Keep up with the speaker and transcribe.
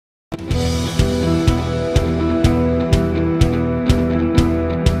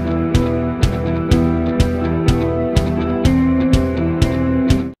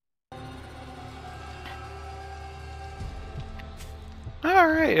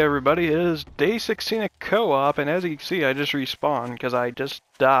Hey everybody, it is day 16 of co-op, and as you can see, I just respawned because I just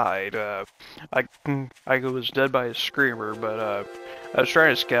died. I was dead by a screamer, but I was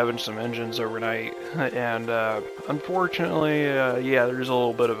trying to scavenge some engines overnight, and unfortunately, yeah, there's a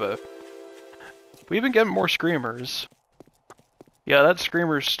little bit of a... We've been getting more screamers. Yeah, that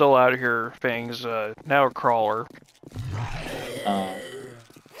screamer's still out here, Fangs, now a crawler.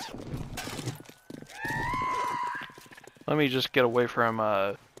 Let me just get away from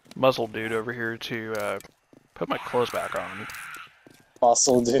Muzzle Dude over here to put my clothes back on.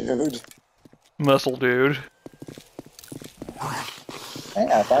 Muscle dude. Muscle Dude. Hey,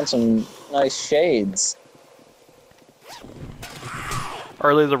 I found some nice shades.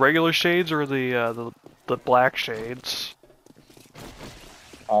 Are they the regular shades or the black shades?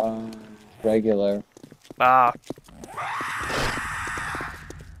 Regular. Ah,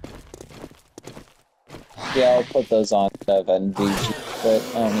 Yeah, I'll put those on Evan VG, but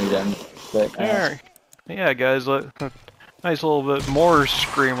I don't need them. But there. Yeah, guys, nice little bit more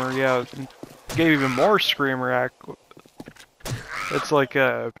screamer. Yeah, gave even more screamer. It's like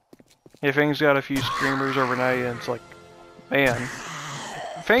Fang's got a few screamers overnight, and it's like, man,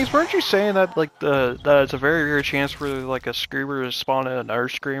 Fangs, weren't you saying that like that it's a very rare chance for like a screamer to spawn in another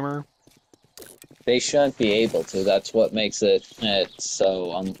screamer? they shouldn't be able to. That's what makes it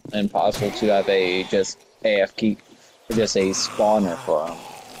so impossible to have a just AFK, or just a spawner for them.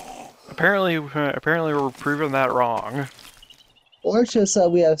 Apparently we're proving that wrong. Or just that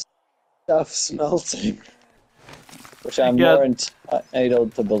we have stuff smelting, which I'm Yeah, more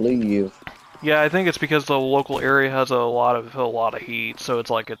entitled to believe. yeah, I think it's because the local area has a lot of heat, so it's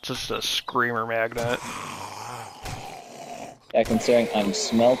like it's just a screamer magnet. Yeah, considering I'm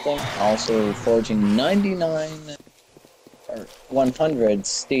smelting, also forging 99 or 100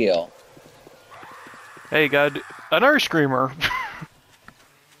 steel. Hey, God, another screamer.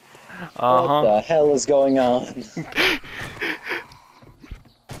 What the hell is going on?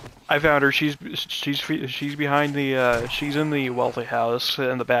 I found her. She's behind the she's in the wealthy house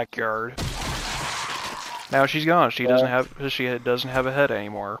in the backyard. Now she's gone. She doesn't have a head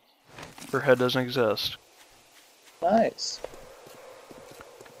anymore. Her head doesn't exist. Nice.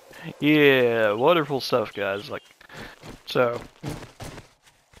 Yeah, wonderful stuff, guys. Like, so,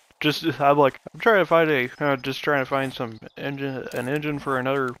 I'm trying to find just trying to find an engine for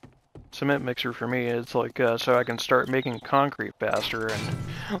another cement mixer for me. It's like, so I can start making concrete faster,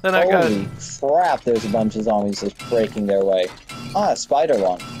 and then Holy crap, there's a bunch of zombies just breaking their way. Ah, spider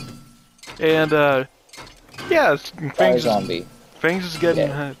one. And, yeah, Fire zombie. Fangs is getting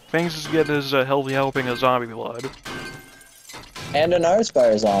his healthy helping of zombie blood. And another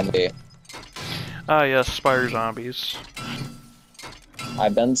spider zombie. Ah, yes, spider zombies.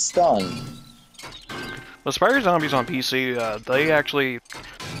 I've been stunned. The spider zombies on PC, they actually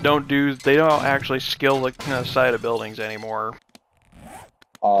they don't actually skill the side of buildings anymore.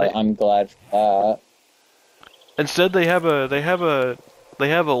 I'm glad for that. Instead, they have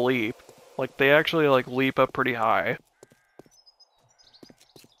a leap. Like, they actually like leap up pretty high.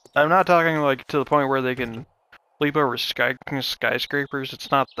 I'm not talking like to the point where they can leap over skyscrapers. It's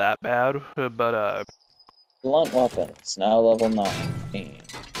not that bad, but Blunt weapons, now level 19.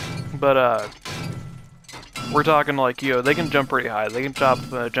 but we're talking like, they can jump pretty high. They can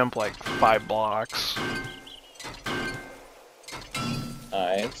jump like 5 blocks.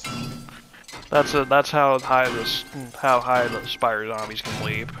 Nice. That's how high the spider zombies can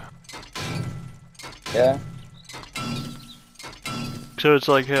leap. Yeah. So it's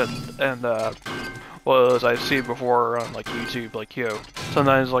like, and well, as I've seen before on like YouTube, like,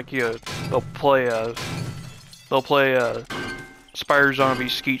 sometimes like, they'll play spider zombie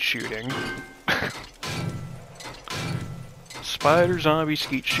skeet shooting. Spider zombie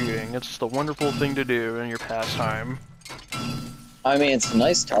skeet shooting. It's the wonderful thing to do in your pastime. I mean, it's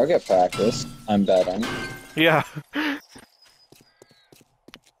nice target practice, I'm betting. Yeah.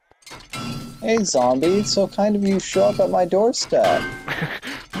 Hey, zombie, it's so kind of you show up at my doorstep.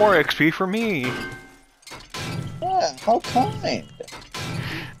 More XP for me. Yeah, how kind.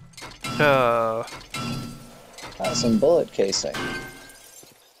 Got some bullet casing.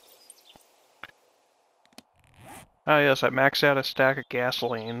 Ah, yes, I maxed out a stack of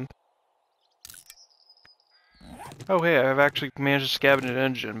gasoline. Oh, hey, I've actually managed to scavenge an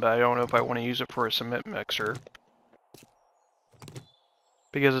engine, but I don't know if I want to use it for a cement mixer.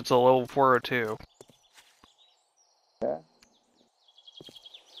 Because it's a level 402. Yeah.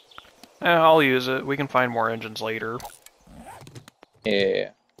 I'll use it. We can find more engines later. Yeah.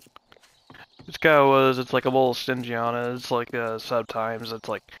 It's kind of was. It's like a little stingy on it. It's like, sometimes it's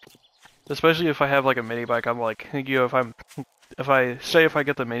like, especially if I have like a mini bike, I'm like, if if I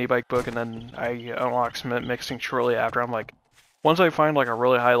get the mini bike book and then I unlock cement mixing shortly after, I'm like, once I find like a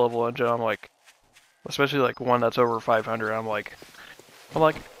really high level engine, I'm like, especially like one that's over 500, I'm like,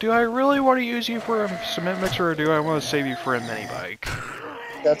 do I really want to use you for a cement mixer or do I want to save you for a mini bike?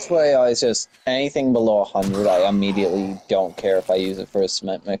 That's why I always just anything below 100, I immediately don't care if I use it for a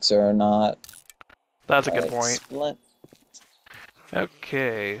cement mixer or not. That's a good point. Split.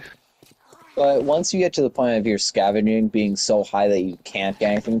 Okay. But once you get to the point of your scavenging being so high that you can't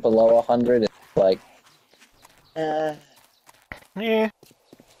get anything below 100, it's like, Yeah.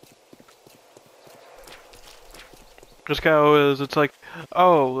 Just how it is. It's like,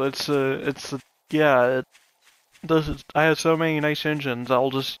 oh, yeah. I have so many nice engines.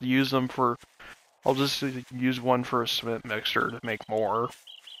 I'll just use them for. I'll just use one for a cement mixer to make more.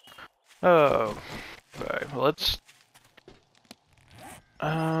 Oh, okay. Let's.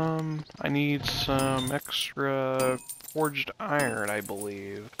 I need some extra forged iron, I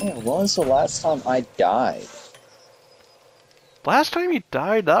believe. yeah, when was the last time I died? Last time you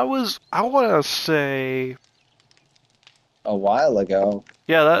died, that was, I want to say, A while ago.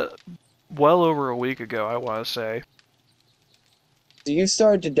 yeah, that well over a week ago, I want to say. So you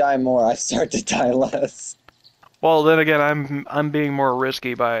started to die more, I started to die less. Well, then again, I'm being more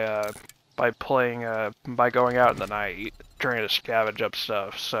risky by playing by going out in the night, trying to scavenge up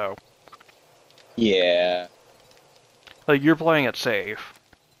stuff. So, Yeah. like you're playing it safe,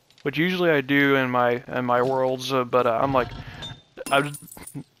 which usually I do in my worlds. But I'm like, I'm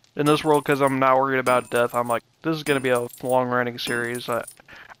in this world because I'm not worried about death. I'm like, this is gonna be a long running series.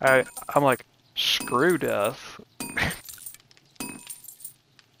 I'm like, screw death.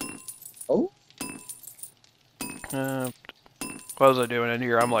 Oh? What was I doing in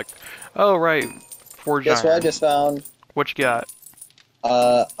here? I'm like, oh right, forged Guess iron. what I just found? What you got?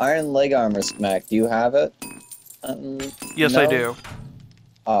 Iron leg armor schematic. Do you have it? Yes, no? I do.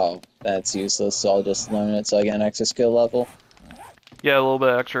 Oh, that's useless, so I'll just learn it so I get an extra skill level. Yeah, a little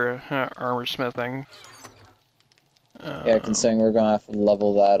bit extra armor smithing. Yeah, considering we're gonna have to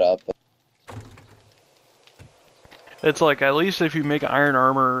level that up. It's like, at least if you make iron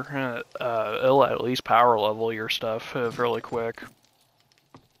armor, it'll at least power level your stuff fairly quick.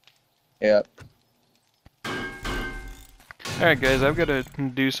 Yep. Alright guys, I've got to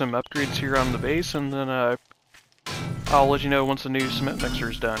do some upgrades here on the base, and then I'll let you know once the new cement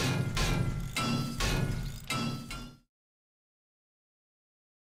mixer is done.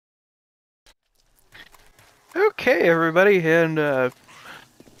 Okay everybody, and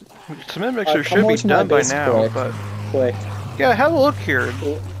cement mixer should be done by now, but yeah, have a look here.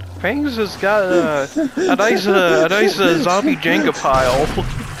 Fangs has got a nice zombie Jenga pile.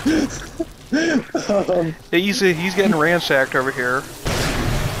 He's getting ransacked over here.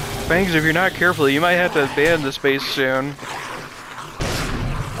 Fangs, if you're not careful, you might have to abandon this base soon.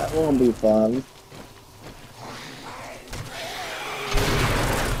 That won't be fun.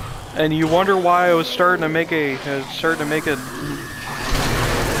 And you wonder why I was starting to make a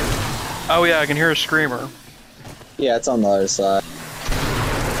Oh yeah, I can hear a screamer. Yeah, it's on the other side.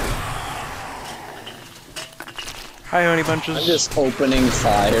 Hi, honey bunches. I'm just opening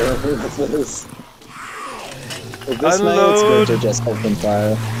fire with this. With this Unload. it's good to just open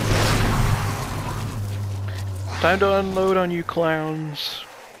fire. Time to unload on you clowns.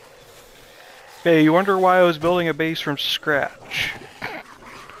 Hey, you wonder why I was building a base from scratch?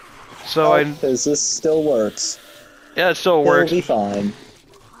 So because this still works. Yeah, it still works. It'll be fine.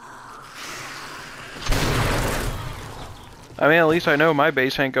 I mean, at least I know my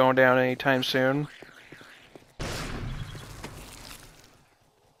base ain't going down anytime soon.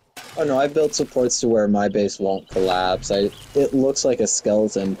 Oh no, I built supports to where my base won't collapse. It looks like a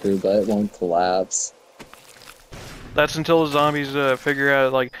skeleton crew, but it won't collapse. That's until the zombies figure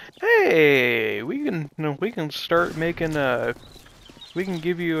out, like, hey, we can start making we can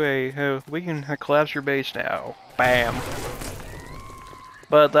give you we can collapse your base now. Bam.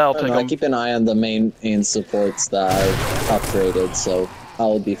 But that'll take them. I keep an eye on the main supports that I've upgraded, so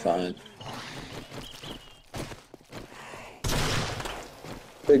I'll be fine.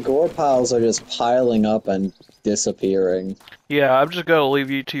 The gore piles are just piling up and disappearing. Yeah, I'm just gonna leave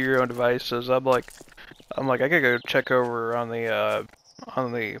you to your own devices. I'm like, I gotta go check over on the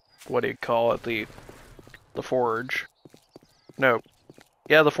what do you call it, the forge. No,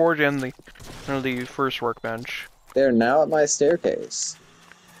 yeah, the forge and the first workbench. They're now at my staircase.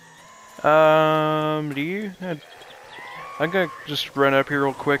 Do you? I'm gonna just run up here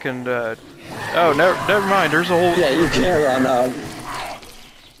real quick and oh, never mind. There's a whole. Yeah, you can't run up.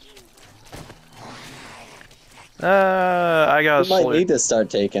 I gotta You might need to start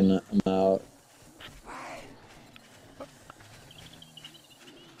taking them out.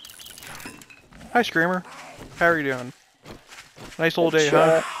 Hi, Screamer. How are you doing? Nice old day,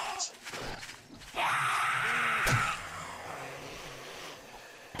 Headshot. huh?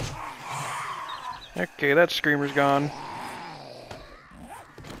 Okay, that Screamer's gone.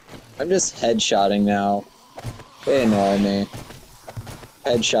 I'm just headshotting now. They annoy me.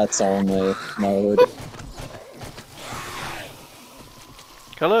 Headshots only mode.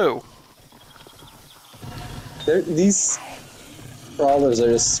 Hello. These crawlers are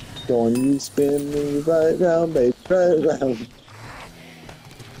just going, you spin me right round, baby, right round.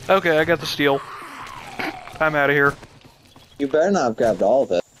 Okay, I got the steel. I'm out of here. You better not have grabbed all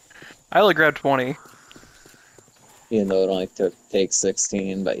of it, I only grabbed 20. even though it only takes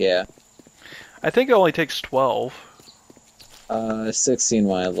 16, but yeah. I think it only takes 12. 16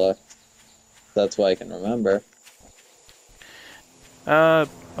 when I looked. That's why I can remember. Well,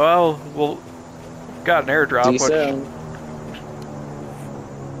 got an airdrop, which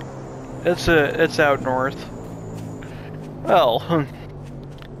Decent. it's out north. Well,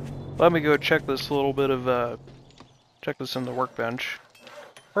 let me go check this little bit of check this in the workbench.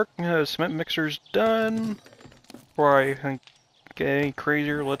 Cement mixer's done. Before I get any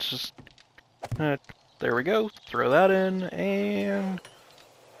crazier, let's just there we go. Throw that in and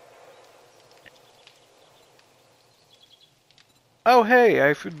oh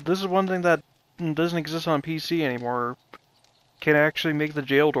hey, this is one thing that doesn't exist on PC anymore. Can actually make the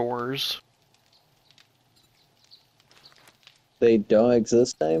jail doors. They don't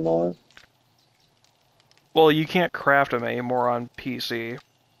exist anymore? Well, you can't craft them anymore on PC.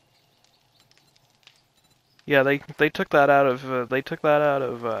 Yeah, they took that out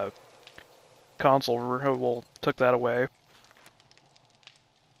of console. Well, took that away.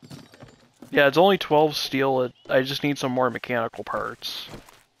 Yeah, it's only 12 steel. I just need some more mechanical parts.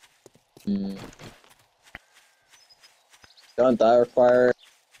 Hmm. Don't that require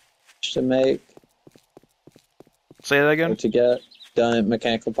to make Say that or again? to get? Don't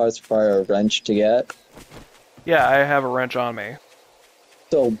mechanical parts require a wrench to get? Yeah, I have a wrench on me.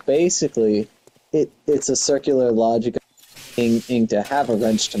 So basically, it's a circular logic of needing to have a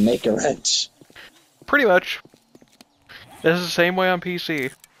wrench to make a wrench. Pretty much. This is the same way on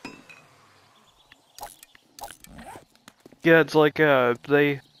PC. Yeah, it's like it's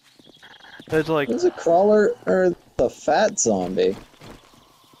like Was it crawler or the fat zombie?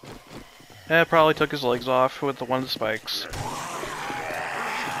 probably took his legs off with the one spikes.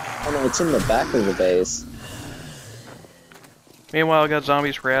 Oh no, it's in the back of the base. Meanwhile, I got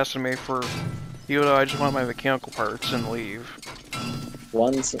zombies harassing me for, even though I just want my mechanical parts and leave.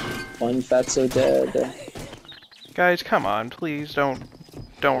 One fatso dead. Guys, come on, please don't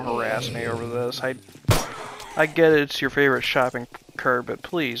harass me over this. I get it's your favorite shopping cart, but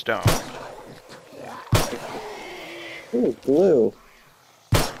please don't. Ooh, glue.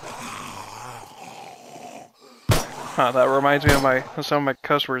 Huh, that reminds me of some of my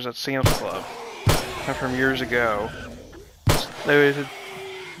customers at Sam's Club from years ago. They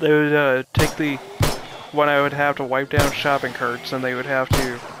would take the when I would have to wipe down shopping carts, and they would have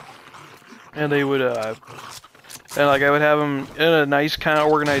to, and they would and like I would have them in a nice kind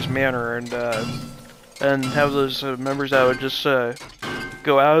of organized manner, and have those members that would just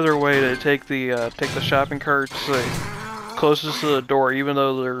go out of their way to take the shopping carts closest to the door, even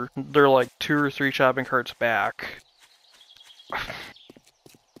though they're like 2 or 3 shopping carts back.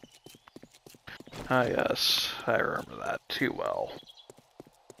 Ah, yes, I remember that too well.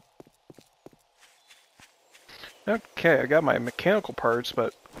 Okay, I got my mechanical parts,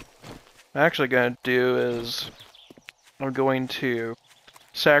 but what I'm actually going to do is I'm going to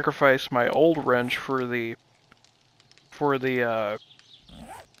sacrifice my old wrench for the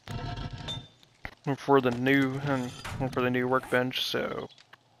new workbench. So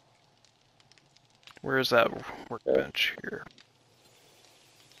where is that workbench here?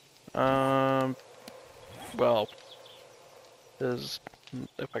 Well, is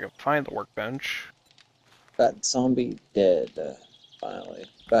if I can find the workbench. Fat zombie dead. Finally.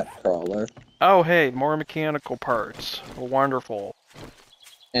 Fat crawler. Oh, hey, more mechanical parts. Wonderful.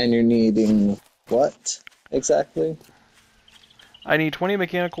 And you're needing what exactly? I need 20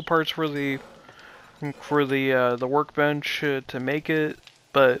 mechanical parts for the workbench to make it,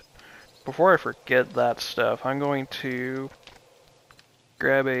 but before I forget that stuff, I'm going to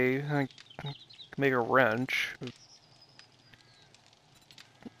grab make a wrench.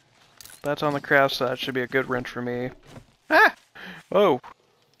 That's on the craft, so that should be a good wrench for me. Ah! Oh,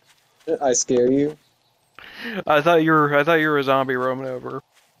 I scare you? I thought you were a zombie roaming over.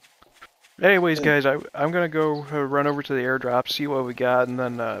 Anyways, guys, I'm gonna go run over to the airdrop, see what we got, and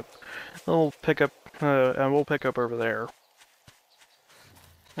then we'll pick up over there.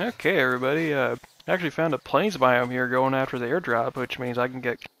 Okay, everybody. Actually found a plains biome here going after the airdrop, which means I can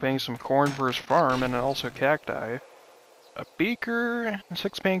get paying some corn for his farm and also cacti. A beaker,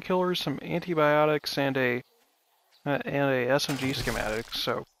 6 painkillers, some antibiotics, and a SMG schematic.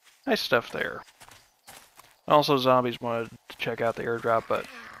 So nice stuff there. Also, zombies wanted to check out the airdrop, but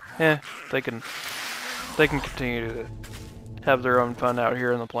they can continue to have their own fun out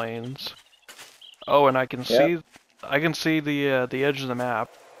here in the plains. Oh, and I can Yep, see the edge of the map.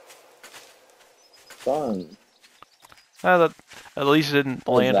 fun. That at least it didn't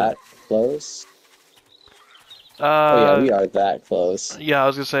We're land it. that close? Oh yeah, Uh, we are that close. yeah, I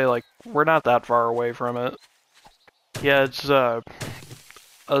was gonna say like we're not that far away from it. Yeah, it's I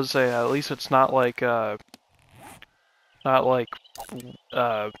was say at least it's not like uh when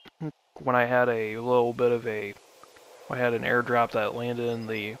I had a little bit of a I had an airdrop that landed in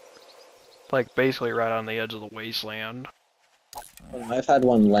the like basically right on the edge of the wasteland. I've had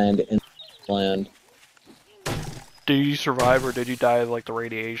one land in land. Did you survive or did you die of like the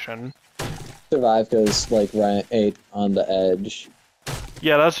radiation? Survive goes like right on the edge.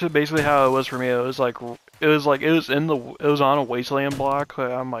 Yeah, that's basically how it was for me. It was on a wasteland block.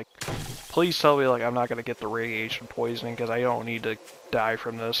 I'm like, please tell me like I'm not gonna get the radiation poisoning because I don't need to die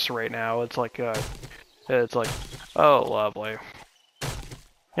from this right now. It's like, oh lovely.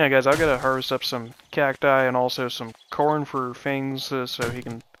 Yeah, guys, I've got to harvest up some cacti and also some corn for Fangs so he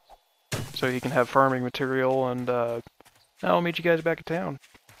can have farming material, and I'll meet you guys back in town.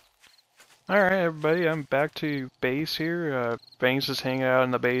 Alright, everybody, I'm back to base here. Fangs is hanging out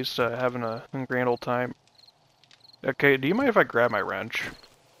in the base, having a grand old time. Okay, do you mind if I grab my wrench?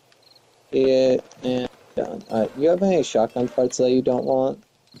 Yeah, and done. You have any shotgun parts that you don't want?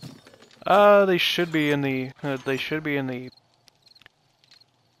 They should be in the,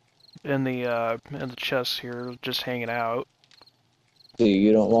 in the chest here, just hanging out.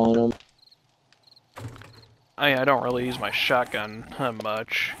 You don't want them? I don't really use my shotgun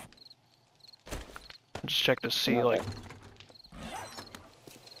much. Just check to see, like, Okay.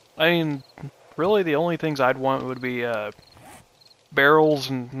 I mean, really the only things I'd want would be, barrels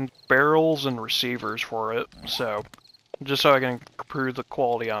and receivers for it, so, just so I can improve the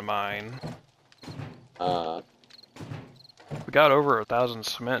quality on mine. Uh, We got over 1,000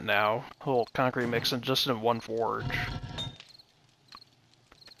 cement now, a little concrete mix and just in one forge.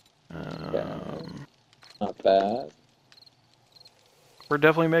 yeah, not bad. We're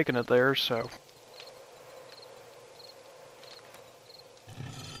definitely making it there, so.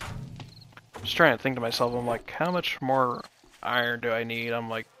 Just trying to think to myself, I'm like, how much more iron do I need? I'm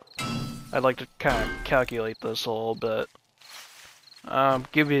like, I'd like to kind of calculate this a little bit.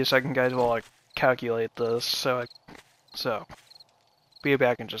 Give me a second, guys, while I calculate this. So, be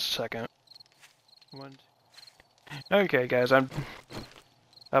back in just a second. Okay, guys, I'm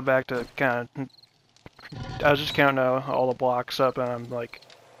back to kind of. I was just counting all the blocks up, and I'm like,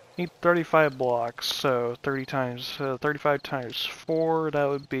 need 35 blocks. So 35 times 4, that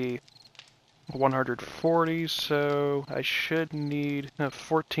would be 140. So I should need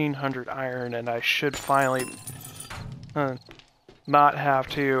 1,400 iron, and I should finally not have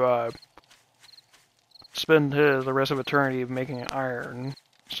to spend the rest of eternity making iron.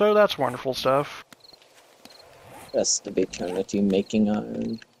 So that's wonderful stuff. Rest of eternity making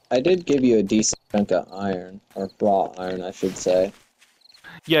iron. I did give you a decent chunk of iron, or raw iron, I should say.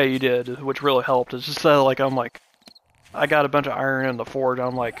 Yeah, you did, which really helped. It's just that, like, I got a bunch of iron in the forge. I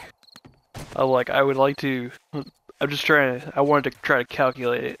would like to. I wanted to try to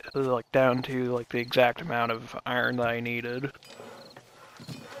calculate it, like, down to, like, the exact amount of iron that I needed.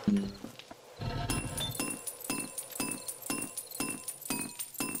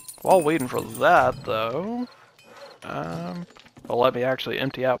 While waiting for that, though, well, let me actually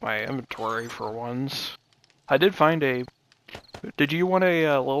empty out my inventory for once. I did find a. Did you want a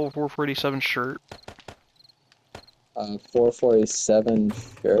level 447 shirt? 447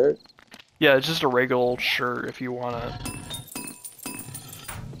 shirt? Yeah, it's just a regular old shirt if you want it.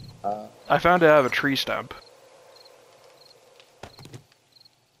 I found it out of a tree stump.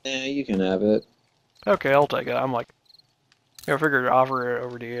 Yeah, you can have it. Okay, I'll take it. I'm like, I figured I'd offer it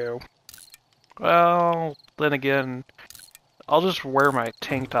over to you. Well, then again, I'll just wear my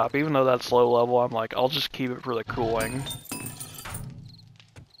tank top, even though that's low level. I'm like, I'll just keep it for the cooling.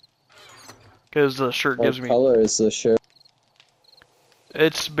 Because the shirt What gives me. color is the shirt?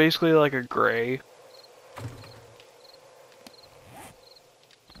 It's basically like a gray.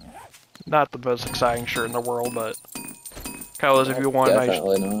 Not the most exciting shirt in the world, but Kylos, if you want,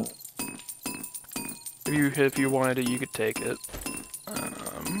 Definitely not. if you wanted it, you could take it.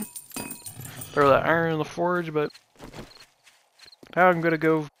 Throw that iron in the forge, but now I'm gonna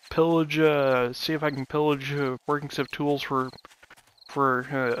go pillage, see if I can pillage working sieve tools for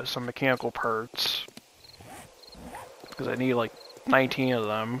some mechanical parts. Because I need like 19 of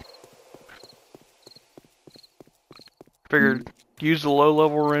them. Figured use the low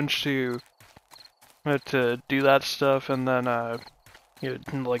level wrench to do that stuff, and then you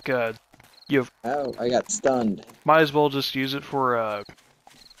know, like you Oh, I got stunned. might as well just use it for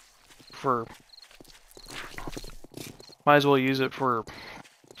might as well use it for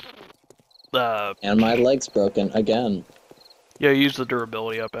And my leg's broken again. yeah, use the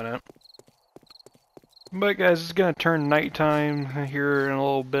durability up in it. But guys, it's gonna turn nighttime here in a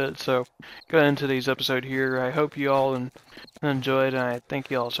little bit, so gonna end today's episode here. I hope you all enjoyed, and I thank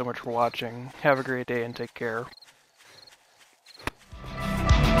you all so much for watching. Have a great day and take care.